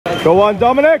Go on,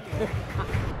 Dominik!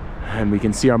 And we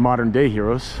can see our modern day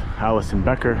heroes, Alison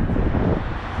Becker,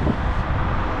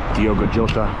 Diogo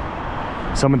Jota,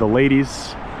 some of the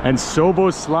ladies, and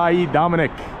Szoboszlai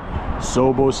Dominik.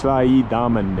 Szoboszlai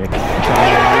Dominik.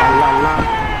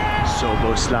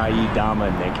 Szoboszlai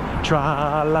Dominik.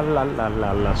 Tra la la la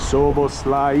la la.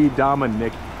 Szoboszlai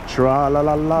Dominik. Tra la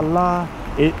la la la.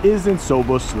 It isn't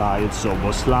Szoboszlai, it's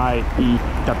Szoboszlai.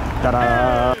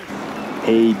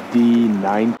 AD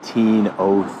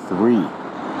 1903.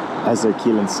 Ezer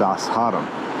Kielen Sas Haram.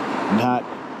 That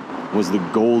was the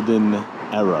golden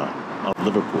era of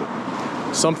Liverpool.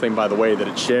 Something, by the way, that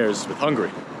it shares with Hungary,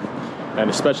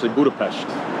 and especially Budapest,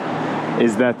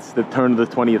 is that the turn of the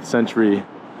 20th century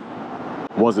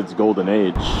was its golden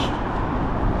age.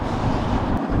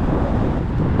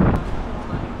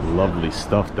 Lovely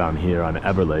stuff down here on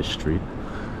Eberle Street.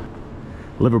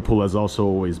 Liverpool has also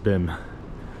always been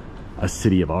a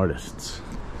city of artists.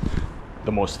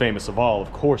 The most famous of all,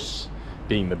 of course,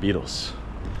 being the Beatles.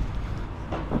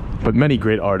 But many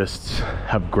great artists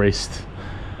have graced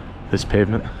this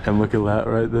pavement. And look at that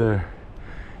right there.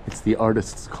 It's the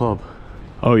Artists Club.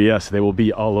 Oh yes, they will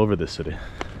be all over this city.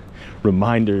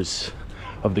 Reminders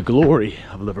of the glory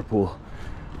of Liverpool,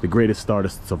 the greatest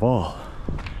artists of all.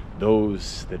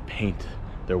 Those that paint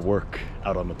their work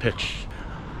out on the pitch.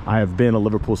 I have been a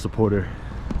Liverpool supporter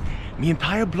my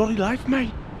entire bloody life,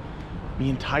 mate. My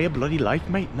entire bloody life,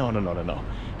 mate. No.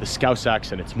 The Scouse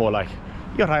accent, it's more like,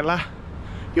 you're right, la.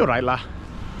 You're right, la.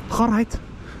 All right.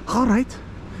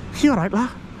 You're right, la.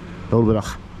 Little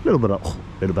bit of.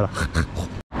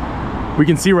 We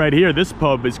can see right here, this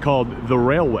pub is called The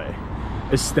Railway.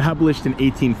 Established in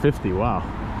 1850. Wow.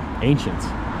 Ancient.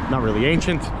 Not really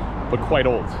ancient, but quite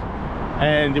old.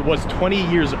 And it was 20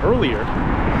 years earlier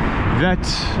that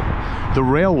the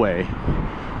railway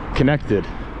connected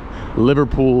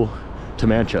Liverpool to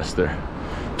Manchester.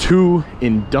 Two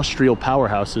industrial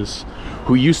powerhouses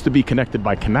who used to be connected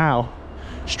by canal,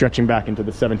 stretching back into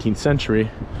the 17th century,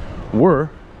 were,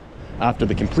 after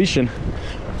the completion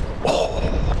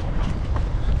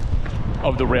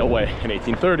of the railway in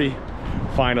 1830,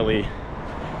 finally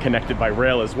connected by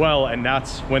rail as well. And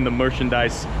that's when the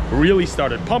merchandise really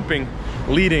started pumping,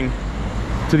 leading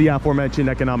to the aforementioned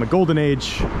economic golden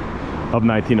age of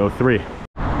 1903.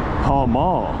 Pall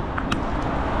Mall,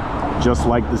 just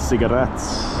like the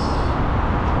cigarettes.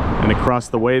 And across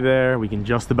the way there, we can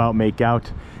just about make out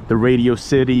the Radio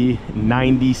City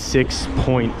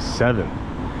 96.7.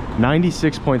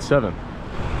 96.7.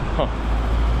 Huh.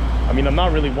 I mean, I'm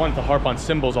not really one to harp on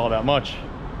symbols all that much,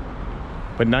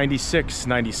 but 96,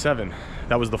 97,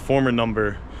 that was the former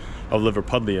number of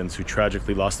Liverpudlians who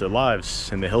tragically lost their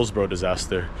lives in the Hillsborough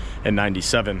disaster, and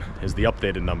 97 is the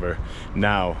updated number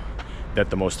now that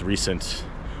the most recent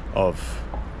of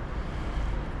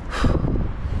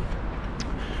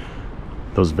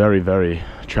those very, very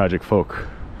tragic folk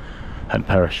had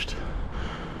perished.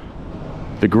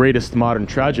 The greatest modern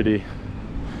tragedy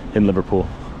in Liverpool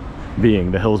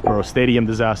being the Hillsborough Stadium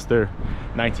disaster,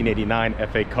 1989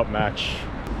 FA Cup match,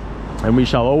 and we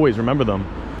shall always remember them.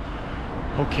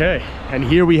 Okay, and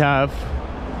here we have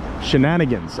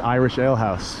Shenanigans Irish Ale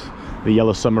House, the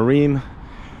Yellow Submarine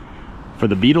for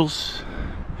the Beatles,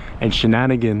 and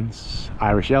Shenanigans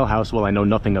Irish Ale House. Well, I know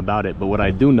nothing about it, but what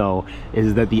I do know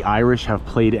is that the Irish have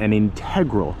played an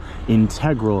integral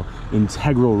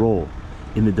role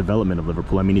in the development of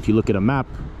Liverpool. I mean, if you look at a map,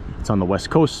 it's on the west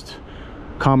coast,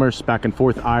 commerce back and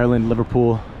forth, Ireland,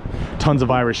 Liverpool. Tons of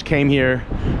Irish came here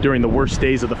during the worst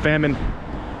days of the famine,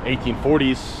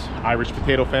 1840s, Irish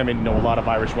potato famine. You know, a lot of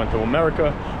Irish went to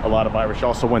America, a lot of Irish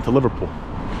also went to Liverpool.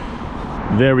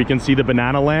 There we can see the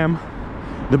banana lamb.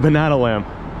 The banana lamb.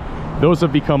 Those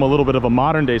have become a little bit of a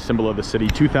modern day symbol of the city.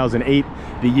 2008,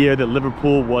 the year that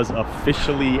Liverpool was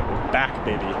officially back,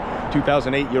 baby.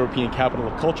 2008, European capital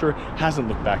of culture, hasn't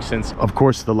looked back since. Of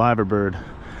course, the Liverbird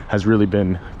has really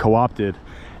been co-opted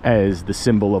as the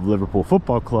symbol of Liverpool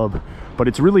Football Club, but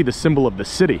it's really the symbol of the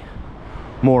city.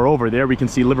 Moreover, there we can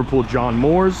see Liverpool John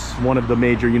Moores, one of the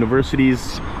major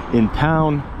universities in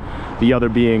town, the other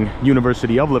being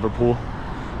University of Liverpool,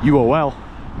 UOL.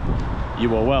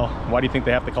 UOL. Why do you think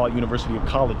they have to call it University of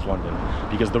College London?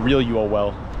 Because the real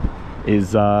UOL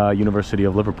is University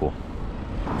of Liverpool.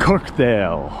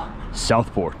 Kirkdale,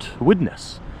 Southport,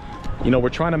 Widnes. You know, we're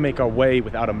trying to make our way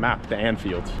without a map to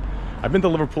Anfield. I've been to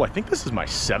Liverpool, I think this is my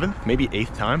 7th, maybe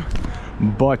 8th time,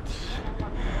 but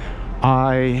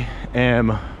I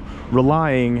am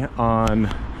relying on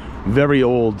very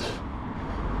old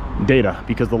data,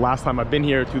 because the last time I've been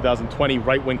here, 2020,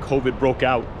 right when COVID broke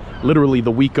out, literally the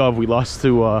week of, we lost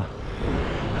to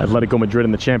Atletico Madrid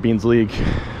in the Champions League.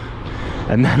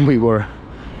 And then we were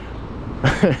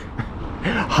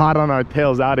hot on our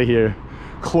tails out of here.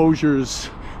 Closures.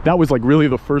 That was like really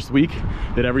the first week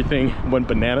that everything went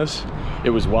bananas. It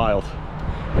was wild.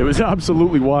 It was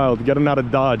absolutely wild. Getting out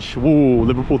of Dodge. Whoa,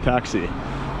 Liverpool taxi.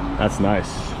 That's nice.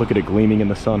 Look at it gleaming in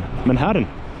the sun. Manhattan,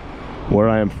 where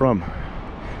I am from.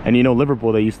 And you know,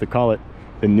 Liverpool, they used to call it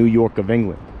the New York of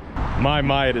England.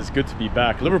 My, it is good to be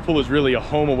back. Liverpool is really a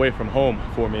home away from home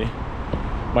for me.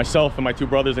 Myself and my two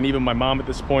brothers, and even my mom at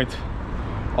this point,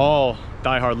 all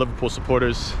diehard Liverpool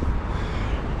supporters.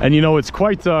 And you know, it's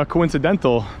quite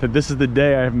coincidental that this is the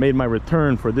day I have made my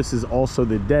return, for this is also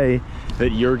the day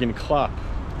that Jurgen Klopp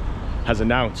has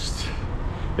announced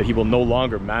that he will no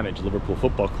longer manage Liverpool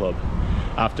Football Club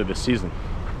after this season.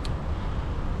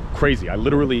 Crazy. I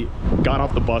literally got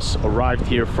off the bus, arrived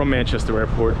here from Manchester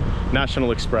Airport,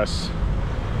 National Express,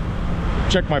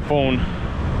 checked my phone.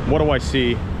 What do I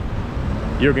see?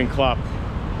 Jurgen Klopp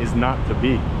is not to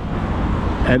be.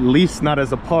 At least not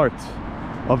as a part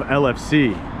of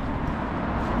LFC.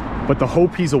 But the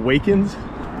hope he's awakened,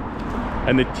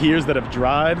 and the tears that have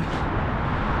dried,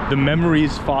 the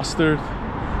memories fostered,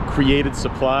 created,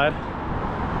 supplied.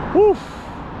 Woo!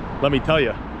 Let me tell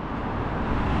you,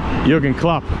 Jurgen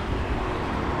Klopp,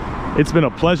 it's been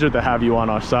a pleasure to have you on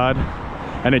our side,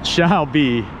 and it shall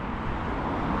be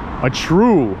a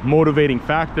true motivating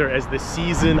factor as the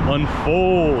season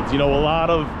unfolds. You know, a lot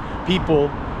of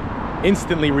people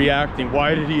instantly reacting,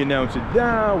 why did he announce it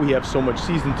now? We have so much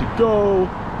season to go.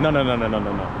 No.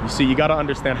 You see, you got to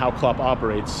understand how Klopp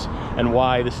operates and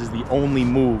why this is the only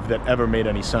move that ever made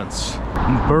any sense.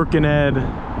 Birkenhead,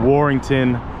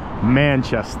 Warrington,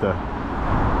 Manchester.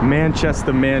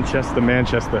 Manchester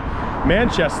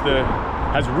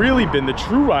has really been the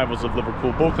true rivals of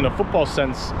Liverpool, both in a football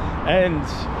sense and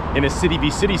in a city v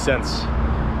city sense.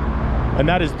 And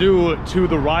that is due to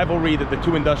the rivalry that the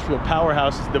two industrial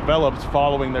powerhouses developed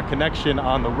following their connection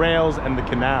on the rails and the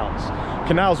canals.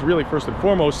 Canals, really, first and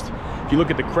foremost, if you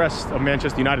look at the crest of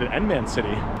Manchester United and Man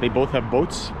City, they both have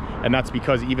boats. And that's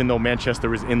because even though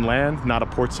Manchester is inland, not a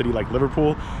port city like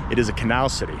Liverpool, it is a canal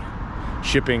city.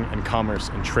 Shipping and commerce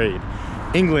and trade.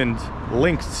 England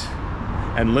linked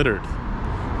and littered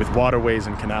with waterways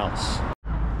and canals.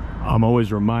 I'm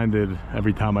always reminded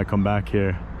every time I come back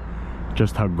here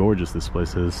just how gorgeous this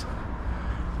place is.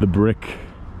 The brick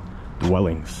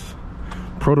dwellings.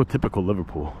 Prototypical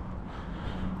Liverpool.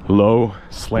 Low,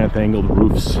 slant-angled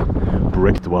roofs,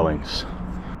 brick dwellings.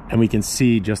 And we can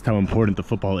see just how important the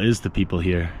football is to people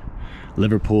here.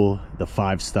 Liverpool, the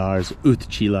 5 stars,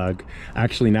 Utchilag.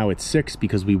 Actually, now it's 6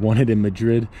 because we won it in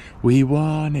Madrid. We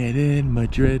won it in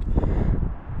Madrid.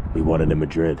 We won it in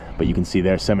Madrid. But you can see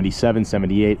there, 77,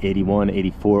 78, 81,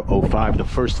 84, 05, the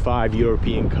first 5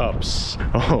 European Cups.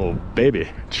 Oh, baby,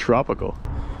 tropical.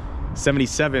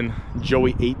 77,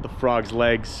 Joey ate the frog's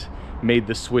legs, made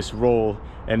the Swiss roll,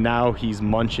 and now he's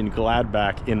munching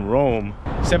Gladbach in Rome.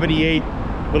 78,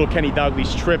 little Kenny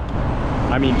Dalglish's chip,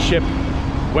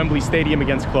 Wembley Stadium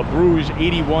against Club Brugge.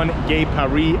 81, Gay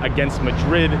Paris against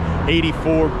Madrid.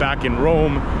 84, back in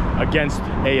Rome against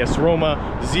AS Roma.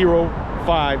 0-5,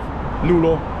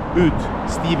 Nulo, Ut.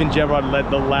 Steven Gerrard led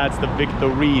the lads to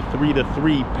victory.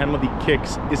 3-3, penalty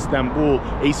kicks, Istanbul,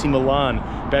 AC Milan.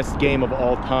 Best game of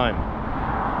all time.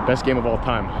 Best game of all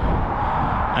time.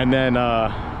 And then,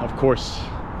 of course,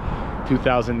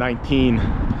 2019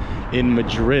 in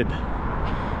Madrid.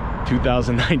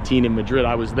 2019 in Madrid.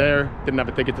 I was there, didn't have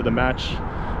a ticket to the match,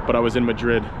 but I was in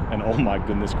Madrid, and oh my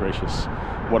goodness gracious,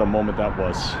 what a moment that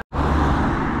was.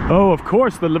 Oh, of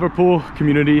course, the Liverpool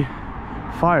Community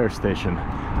Fire Station.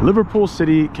 Liverpool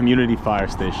City Community Fire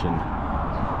Station.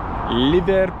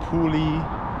 Liverpooli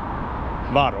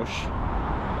Város.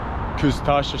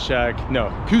 Köztársaság,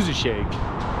 Közösség.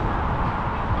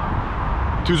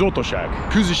 Tűzoltóság.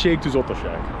 Közösség,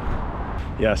 tűzoltóság.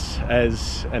 Yes,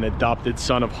 as an adopted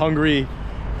son of Hungary,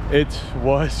 it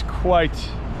was quite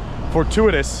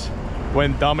fortuitous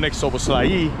when Dominik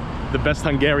Szoboszlai, the best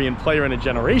Hungarian player in a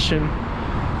generation,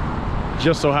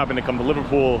 just so happened to come to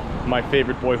Liverpool, my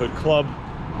favorite boyhood club.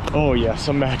 Oh yes,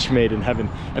 a match made in heaven.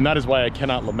 And that is why I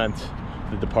cannot lament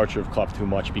the departure of Klopp too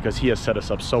much, because he has set us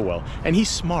up so well. And he's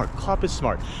smart. Klopp is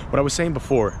smart. What I was saying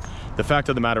before, the fact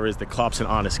of the matter is that Klopp's an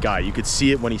honest guy. You could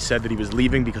see it when he said that he was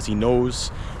leaving because he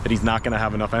knows that he's not going to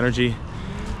have enough energy.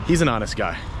 He's an honest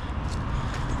guy.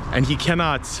 And he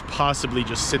cannot possibly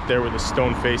just sit there with a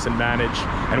stone face and manage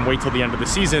and wait till the end of the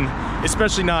season,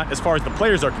 especially not as far as the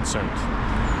players are concerned.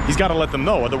 He's got to let them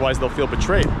know, otherwise they'll feel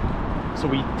betrayed. So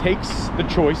he takes the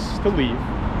choice to leave,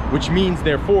 which means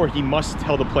therefore he must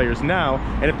tell the players now,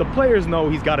 and if the players know,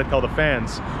 he's got to tell the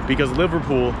fans, because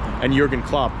Liverpool and Jurgen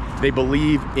Klopp, they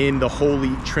believe in the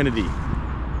Holy Trinity: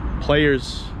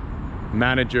 players,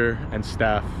 manager, and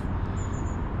staff,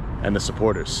 and the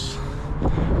supporters.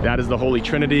 That is the Holy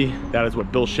Trinity. That is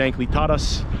what Bill Shankly taught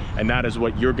us, and that is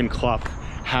what Jurgen Klopp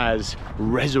has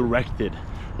resurrected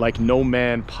like no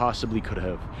man possibly could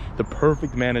have. The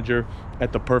perfect manager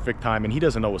at the perfect time, and he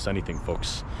doesn't owe us anything,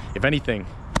 folks. If anything,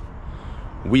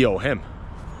 we owe him.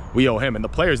 We owe him, and the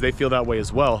players, they feel that way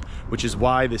as well, which is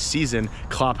why this season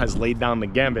Klopp has laid down the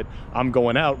gambit. I'm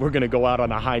going out, we're gonna go out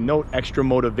on a high note, extra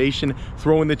motivation,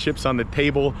 throwing the chips on the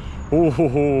table.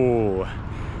 Ooh,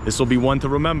 this will be one to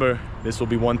remember. This will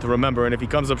be one to remember, and if he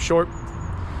comes up short,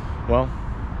 well,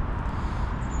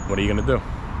 what are you gonna do?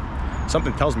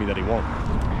 Something tells me that he won't.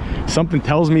 Something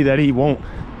tells me that he won't,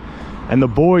 and the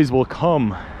boys will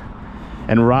come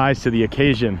and rise to the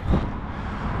occasion.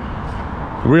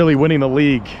 Really winning the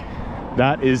league,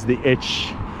 that is the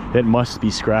itch that must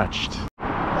be scratched.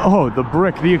 Oh, the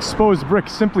brick, the exposed brick,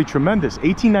 simply tremendous.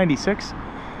 1896.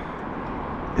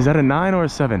 Is that a 9 or a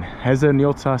 7? Heze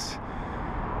Nyotas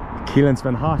Kielens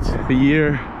Van Hot, the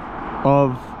year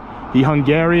of the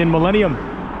Hungarian millennium.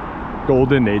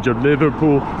 Golden age of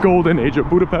Liverpool, golden age of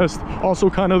Budapest, also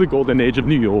kind of the golden age of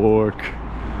New York.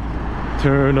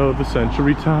 Turn of the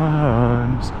century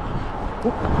times.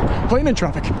 Oh, plane in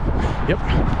traffic. Yep,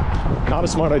 not a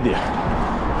smart idea.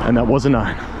 And that was a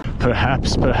 9.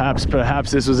 Perhaps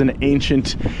this was an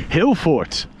ancient hill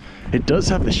fort. It does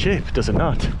have the shape, does it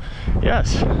not?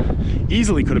 Yes,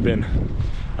 easily could have been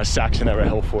a Saxon era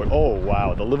hill fort. Oh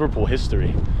wow, the Liverpool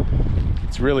history.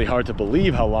 It's really hard to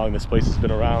believe how long this place has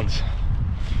been around.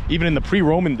 Even in the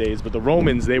pre-Roman days, but the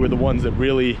Romans, they were the ones that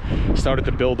really started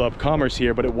to build up commerce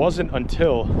here. But it wasn't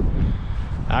until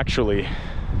actually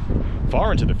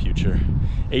far into the future,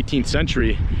 18th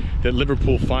century, that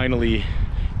Liverpool finally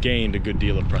gained a good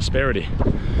deal of prosperity.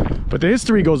 But the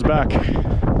history goes back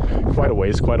quite a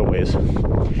ways, quite a ways.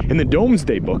 In the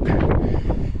Domesday Book,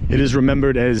 it is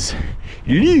remembered as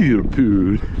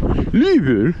Liverpool,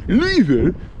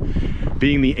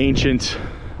 being the ancient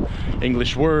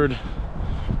English word,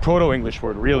 proto-English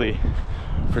word really,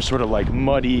 for sort of like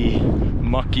muddy,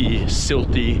 mucky,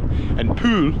 silty, and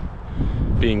pool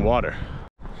being water.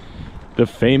 The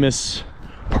famous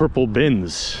purple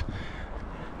bins,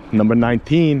 number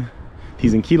 19,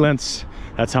 T's and Kielens.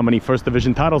 That's how many first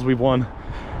division titles we've won.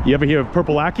 You ever hear of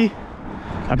Purple Aki?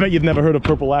 I bet you've never heard of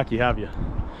Purple Aki, have you?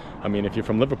 I mean, if you're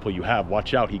from Liverpool, you have.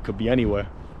 Watch out, he could be anywhere.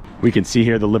 We can see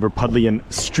here the Liverpudlian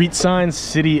street signs,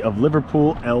 City of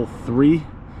Liverpool, L3.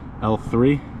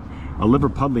 L3. A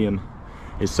Liverpudlian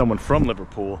is someone from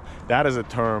Liverpool. That is a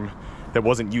term that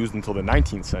wasn't used until the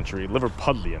 19th century.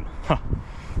 Liverpudlian. Huh.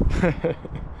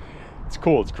 It's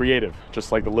cool, it's creative,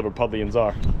 just like the Liverpudlians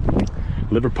are.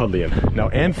 Liverpudlian. Now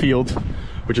Anfield,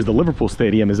 which is the Liverpool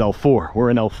stadium, is L4. We're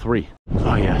in L3.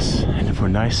 Oh yes, and if we're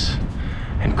nice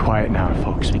and quiet now,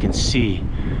 folks, we can see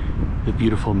the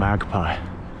beautiful magpie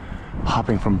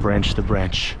hopping from branch to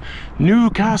branch.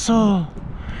 Newcastle!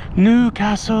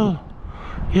 Newcastle!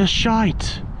 You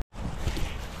shite!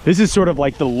 This is sort of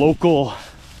like the local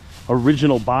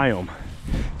original biome.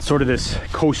 Sort of this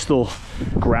coastal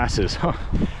grasses, huh?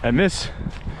 And this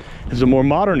is a more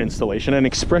modern installation, an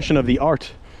expression of the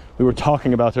art we were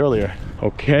talking about earlier.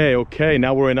 Okay,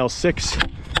 now we're in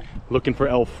L6, looking for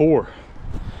L4.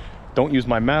 Don't use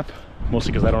my map,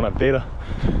 mostly because I don't have data.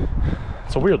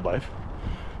 It's a weird life,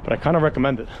 but I kind of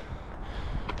recommend it.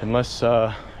 Unless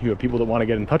you have people that want to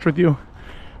get in touch with you.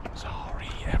 Sorry,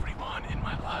 everyone in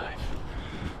my life,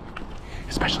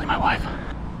 especially my wife.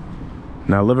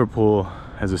 Now Liverpool,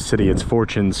 as a city, its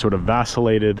fortunes sort of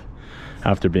vacillated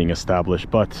after being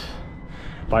established, but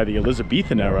by the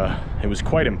Elizabethan era, it was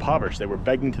quite impoverished. They were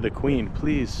begging to the Queen,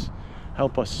 please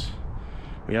help us,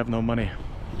 we have no money.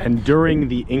 And during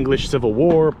the English Civil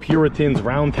War, Puritans,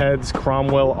 Roundheads,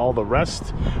 Cromwell, all the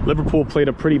rest, Liverpool played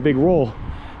a pretty big role.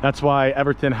 That's why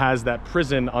Everton has that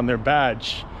prison on their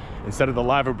badge instead of the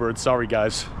Liverbird. Sorry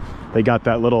guys, they got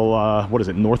that little what is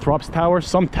it, Northrop's Tower,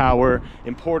 some tower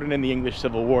important in the English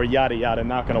Civil War, yada yada.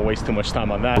 Not gonna waste too much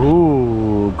time on that.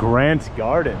 Ooh, Grant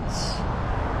Gardens.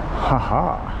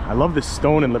 Haha, I love this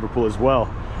stone in Liverpool as well.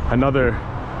 Another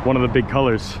one of the big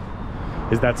colors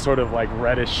is that sort of like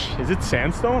reddish, is it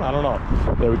sandstone? I don't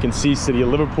know. There we can see City of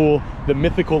Liverpool, the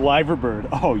mythical Liverbird.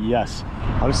 Oh yes,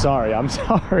 I'm sorry.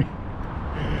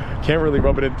 Can't really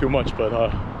rub it in too much, but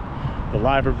the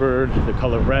Liverbird, the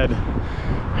color red,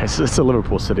 it's a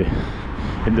Liverpool city.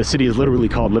 And the city is literally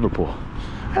called Liverpool.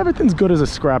 Everything's good as a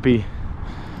scrappy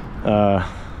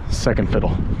second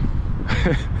fiddle.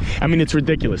 I mean, it's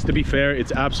ridiculous. To be fair,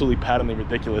 it's absolutely patently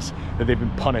ridiculous that they've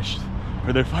been punished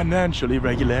for their financial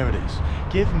irregularities.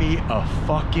 Give me a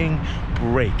fucking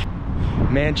break.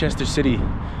 Manchester City,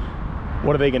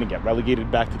 what are they gonna get?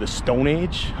 Relegated back to the Stone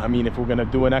Age? I mean, if we're gonna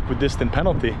do an equidistant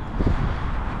penalty.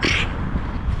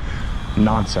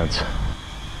 Nonsense.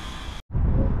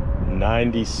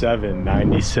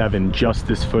 97,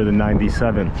 justice for the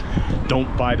 97.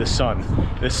 Don't buy the Sun.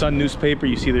 The Sun newspaper,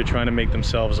 you see they're trying to make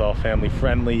themselves all family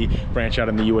friendly, branch out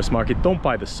in the US market. Don't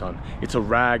buy the Sun. It's a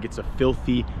rag, it's a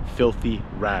filthy, filthy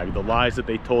rag. The lies that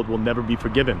they told will never be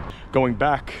forgiven. Going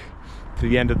back to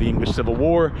the end of the English Civil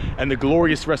War and the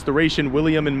glorious restoration,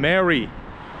 William and Mary,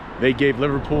 they gave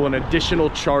Liverpool an additional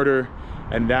charter,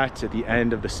 and that at the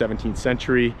end of the 17th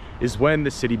century is when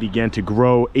the city began to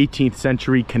grow. 18th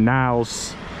century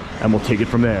canals, and we'll take it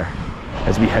from there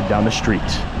as we head down the street.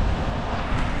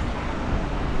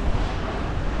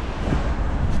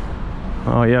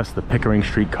 Oh yes, the Pickering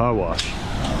Street Car Wash.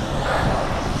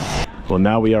 Well,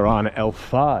 now we are on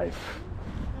L5.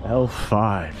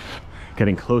 L5,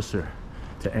 getting closer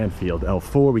to Anfield.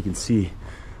 L4, we can see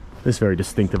this very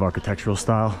distinctive architectural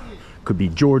style. Could be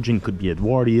Georgian, could be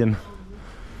Edwardian,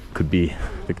 could be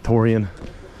Victorian.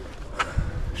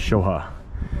 Shoha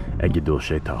Egidul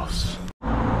Shetos.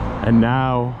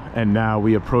 And now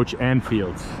we approach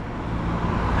Anfield.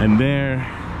 And there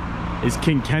is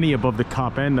King Kenny above the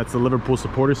Cop End. That's the Liverpool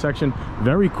supporter section.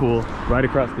 Very cool. Right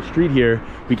across the street here,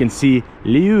 we can see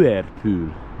Liverpool.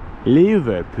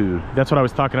 Liverpool. That's what I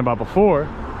was talking about before.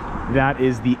 That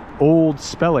is the old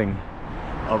spelling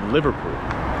of Liverpool.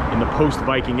 In the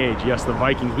post-Viking age. Yes, the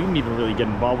Vikings, we didn't even really get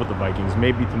involved with the Vikings.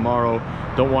 Maybe tomorrow.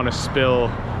 Don't want to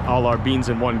spill all our beans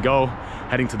in one go.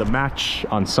 Heading to the match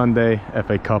on Sunday,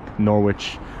 FA Cup,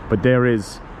 Norwich. But there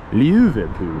is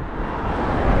Liverpool,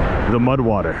 the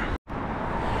Mudwater.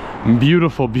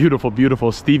 Beautiful, beautiful,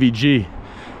 beautiful Stevie G.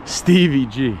 Stevie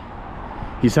G.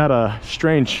 He's had a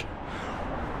strange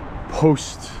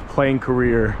post-playing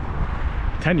career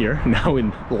tenure, now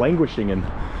in languishing in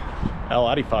Al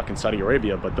Arifak in Saudi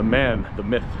Arabia, but the man, the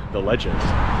myth, the legend,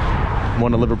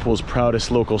 one of Liverpool's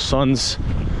proudest local sons.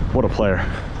 What a player.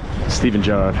 Steven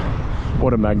Gerrard.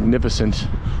 What a magnificent,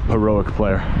 heroic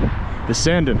player. The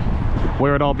Sandon,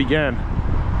 where it all began.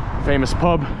 Famous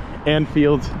pub,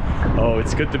 Anfield. Oh,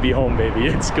 it's good to be home, baby.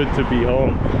 It's good to be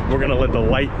home. We're gonna let the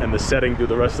light and the setting do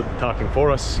the rest of the talking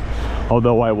for us,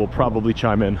 although I will probably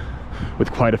chime in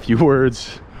with quite a few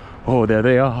words. Oh, there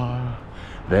they are.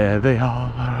 There they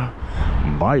are.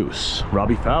 Bios,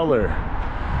 Robbie Fowler.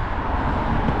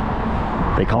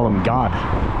 They call him God.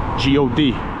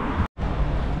 G-O-D.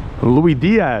 Luis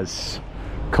Diaz,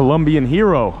 Colombian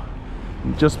hero.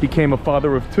 Just became a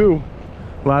father of two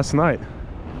last night.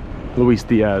 Luis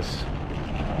Diaz.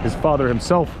 His father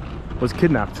himself was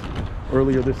kidnapped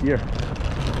earlier this year.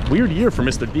 Weird year for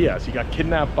Mr. Diaz. He got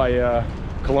kidnapped by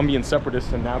Colombian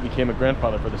separatists and now became a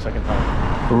grandfather for the second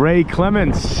time. Ray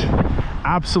Clements.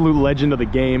 Absolute legend of the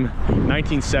game.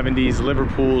 1970s,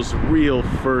 Liverpool's real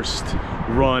first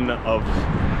run of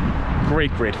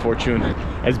great fortune.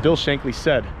 As Bill Shankly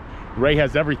said, Ray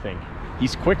has everything.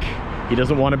 He's quick, he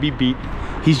doesn't want to be beat,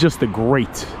 he's just a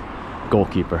great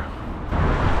goalkeeper.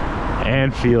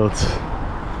 Anfield,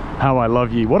 how I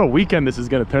love ye. What a weekend this is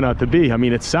going to turn out to be. I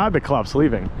mean, it's sad that Klopp's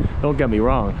leaving, don't get me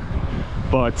wrong,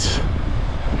 but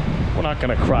we're not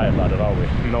going to cry about it, are we?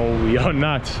 No, we are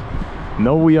not.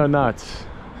 No, we are not.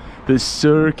 The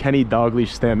Sir Kenny Dalglish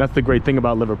stand. That's the great thing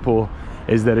about Liverpool,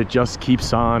 is that it just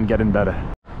keeps on getting better.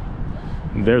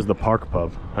 And there's the Park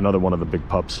Pub, another one of the big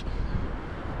pubs.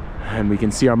 And we can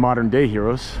see our modern day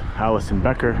heroes, Alisson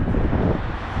Becker,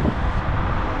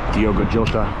 Diogo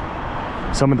Jota,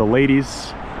 some of the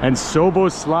ladies, and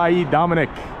Szoboszlai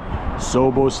Dominik.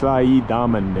 Szoboszlai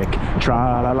Dominik.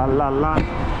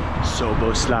 Tra-la-la-la-la.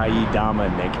 Szoboszlai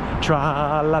Dominik,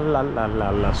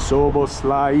 tra-la-la-la-la-la.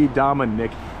 Szoboszlai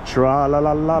Dominik,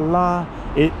 tra-la-la-la-la.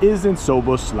 It isn't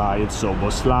Szoboszlai, it's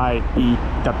Szoboszlai,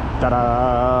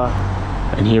 da-da-da.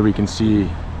 And here we can see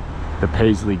the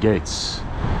Paisley Gates.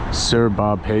 Sir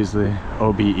Bob Paisley,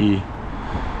 OBE,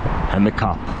 and the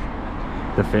cop,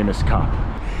 the famous cop.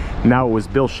 Now it was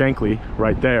Bill Shankly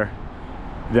right there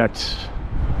that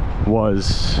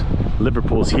was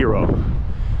Liverpool's hero.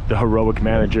 The heroic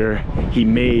manager. He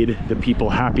made the people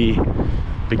happy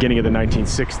beginning of the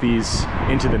 1960s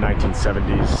into the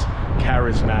 1970s.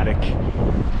 Charismatic,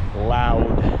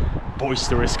 loud,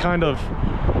 boisterous, kind of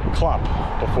Klopp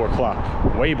before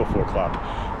Klopp, way before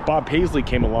Klopp. Bob Paisley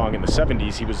came along in the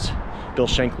 70s. He was Bill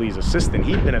Shankly's assistant.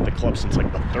 He'd been at the club since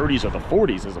like the 30s or the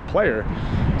 40s as a player,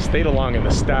 stayed along in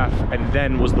the staff, and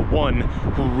then was the one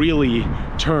who really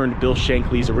turned Bill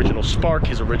Shankly's original spark,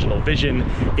 his original vision,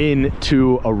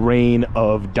 into a reign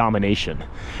of domination.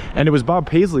 And it was Bob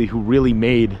Paisley who really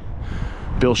made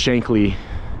Bill Shankly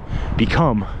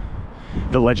become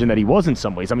the legend that he was in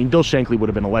some ways. I mean, Bill Shankly would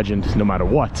have been a legend no matter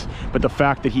what, but the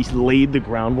fact that he laid the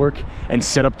groundwork and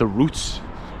set up the roots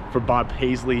for Bob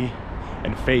Paisley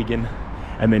and Fagan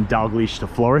and then Dalglish to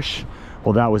flourish,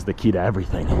 well, that was the key to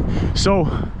everything. So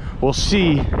we'll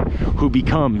see who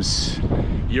becomes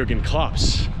Jurgen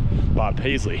Klopp's Bob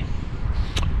Paisley.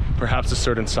 Perhaps a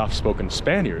certain soft-spoken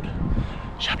Spaniard,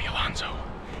 Xabi Alonso.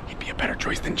 He'd be a better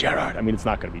choice than Gerrard. I mean, it's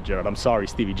not going to be Gerrard. I'm sorry,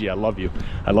 Stevie G, I love you.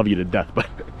 I love you to death, but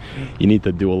you need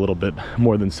to do a little bit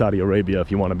more than Saudi Arabia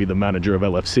if you want to be the manager of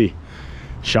LFC.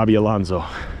 Xabi Alonso,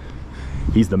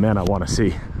 he's the man I want to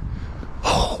see.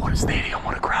 Oh, what a stadium,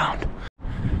 what a ground.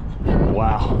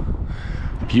 Wow.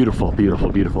 Beautiful, beautiful,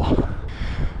 beautiful.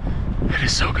 It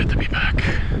is so good to be back.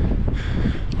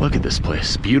 Look at this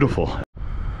place, beautiful.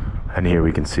 And here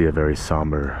we can see a very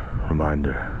somber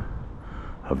reminder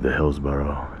of the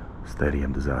Hillsborough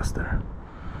Stadium disaster.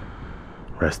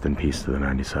 Rest in peace to the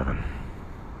 97.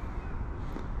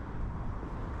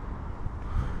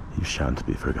 You shan't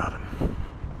be forgotten.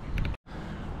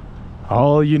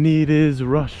 All you need is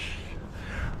rush.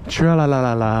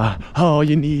 Tra-la-la-la-la. All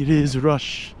you need is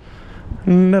rush.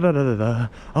 Da-da-da-da-da.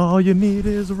 All you need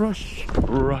is rush.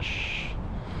 Rush.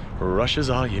 Rush is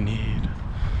all you need.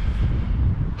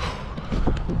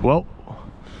 Well,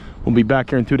 we'll be back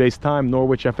here in 2 days' time.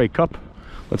 Norwich FA Cup.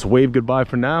 Let's wave goodbye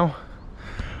for now.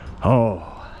 Oh,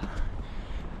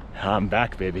 I'm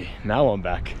back, baby. Now I'm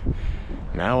back.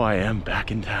 Now I am back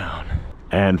in town.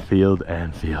 Anfield,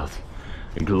 Anfield.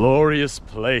 Glorious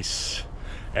place.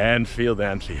 Anfield,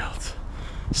 Anfield.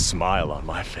 Smile on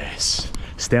my face.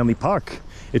 Stanley Park.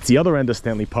 It's the other end of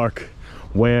Stanley Park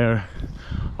where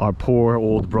our poor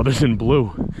old brothers in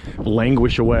blue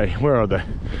languish away. Where are they?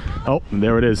 Oh,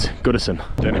 there it is. Goodison.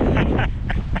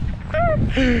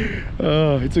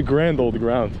 It's a grand old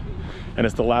ground, and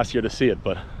it's the last year to see it,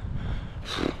 but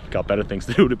got better things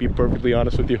to do, to be perfectly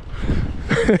honest with you.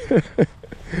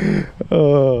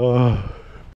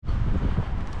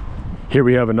 Here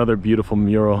we have another beautiful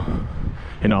mural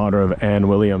in honor of Anne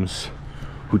Williams,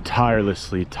 who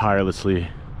tirelessly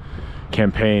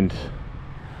campaigned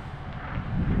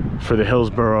for the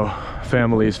Hillsborough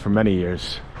families for many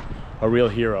years. A real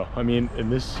hero. I mean, in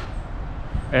this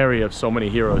area of so many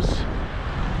heroes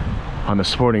on the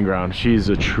sporting ground, she's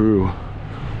a true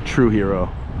hero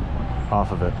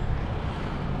off of it.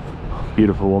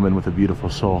 Beautiful woman with a beautiful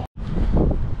soul.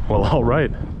 Well, all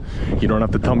right. You don't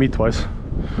have to tell me twice.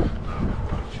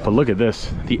 But look at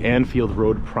this, the Anfield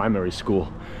Road Primary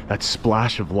School. That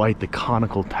splash of light, the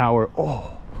conical tower.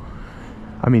 Oh,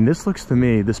 I mean, this looks to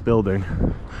me, this building,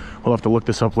 we'll have to look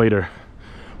this up later,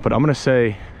 but I'm gonna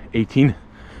say 1870s,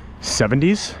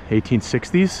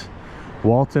 1860s,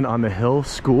 Walton on the Hill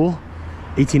School,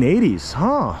 1880s,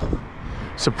 huh?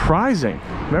 Surprising,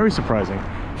 very surprising.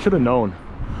 Should have known,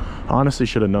 honestly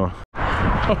should have known.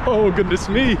 Oh, goodness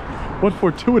me, what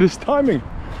fortuitous timing.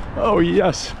 Oh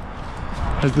yes,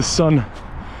 as the sun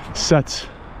sets,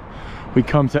 we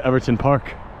come to Everton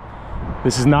Park.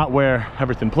 This is not where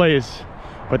Everton plays,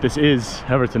 but this is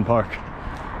Everton Park.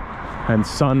 And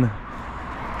sun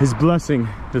is blessing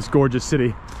this gorgeous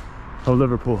city of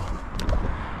Liverpool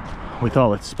with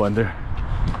all its splendor.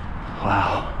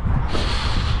 Wow.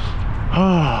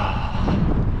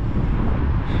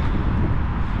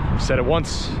 I've said it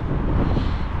once,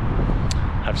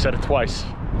 I've said it twice.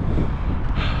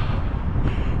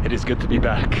 It is good to be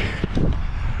back.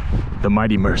 The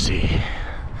mighty Mersey.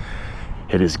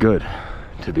 It is good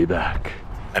to be back.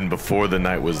 And before the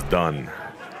night was done,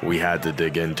 we had to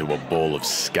dig into a bowl of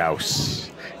scouse.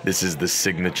 This is the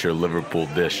signature Liverpool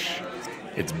dish.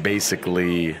 It's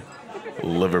basically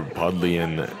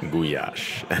Liverpudlian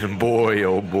goulash. And boy,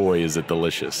 oh boy, is it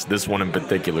delicious. This one in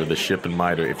particular, the Ship and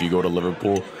Mitre, if you go to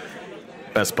Liverpool,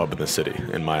 best pub in the city,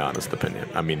 in my honest opinion.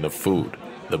 I mean, the food,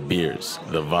 the beers,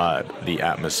 the vibe, the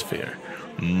atmosphere.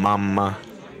 Mamma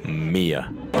mia.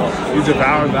 You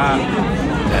devoured that.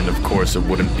 And of course, it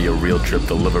wouldn't be a real trip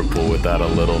to Liverpool without a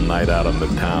little night out on the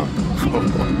town. Oh,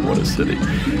 what a city.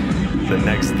 The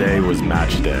next day was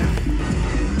match day.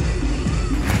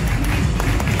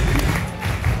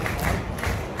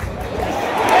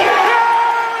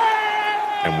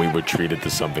 And we were treated to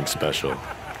something special.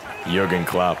 Jurgen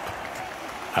Klopp,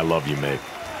 I love you, mate.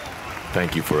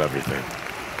 Thank you for everything.